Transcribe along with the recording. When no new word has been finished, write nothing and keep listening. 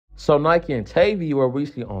So Nikee and Tavy were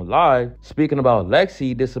recently on live speaking about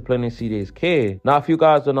Lexi disciplining CJ's kid. Now, if you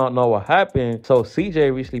guys do not know what happened, so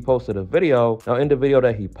CJ recently posted a video. Now, in the video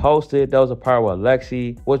that he posted, there was a part where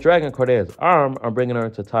Lexi was dragging Cordea's arm and bringing her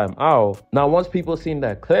into timeout. Now, once people seen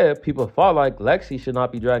that clip, people felt like Lexi should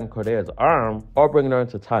not be dragging Cordea's arm or bringing her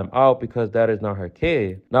into timeout because that is not her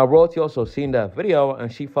kid. Now, Royalty also seen that video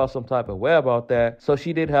and she felt some type of way about that, so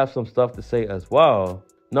she did have some stuff to say as well.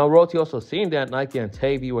 Now, Royalty also seen that Nikee and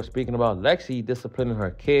Tavy were speaking about Lexi disciplining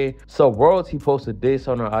her kid. So, Royalty posted this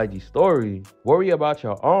on her IG story. Worry about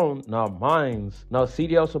your own, not mine's. Now,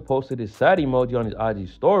 CD also posted his sad emoji on his IG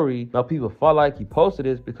story. Now, people felt like he posted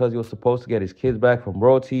this because he was supposed to get his kids back from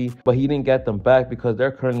Royalty, but he didn't get them back because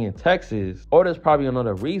they're currently in Texas. Or there's probably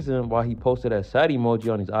another reason why he posted that sad emoji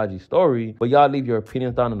on his IG story. But y'all leave your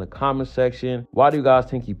opinions down in the comment section. Why do you guys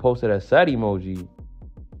think he posted that sad emoji?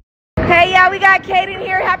 Hey y'all, we got Kaden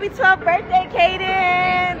here. Happy 12th birthday,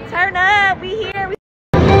 Kaden. Turn up, we here.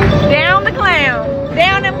 Down the clown.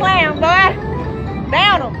 Down them clowns, boy.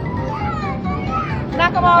 Down them.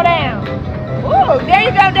 Knock them all down. Ooh, there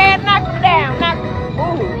you go, Dad. Knock them down. Knock.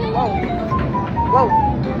 Ooh, whoa. Whoa.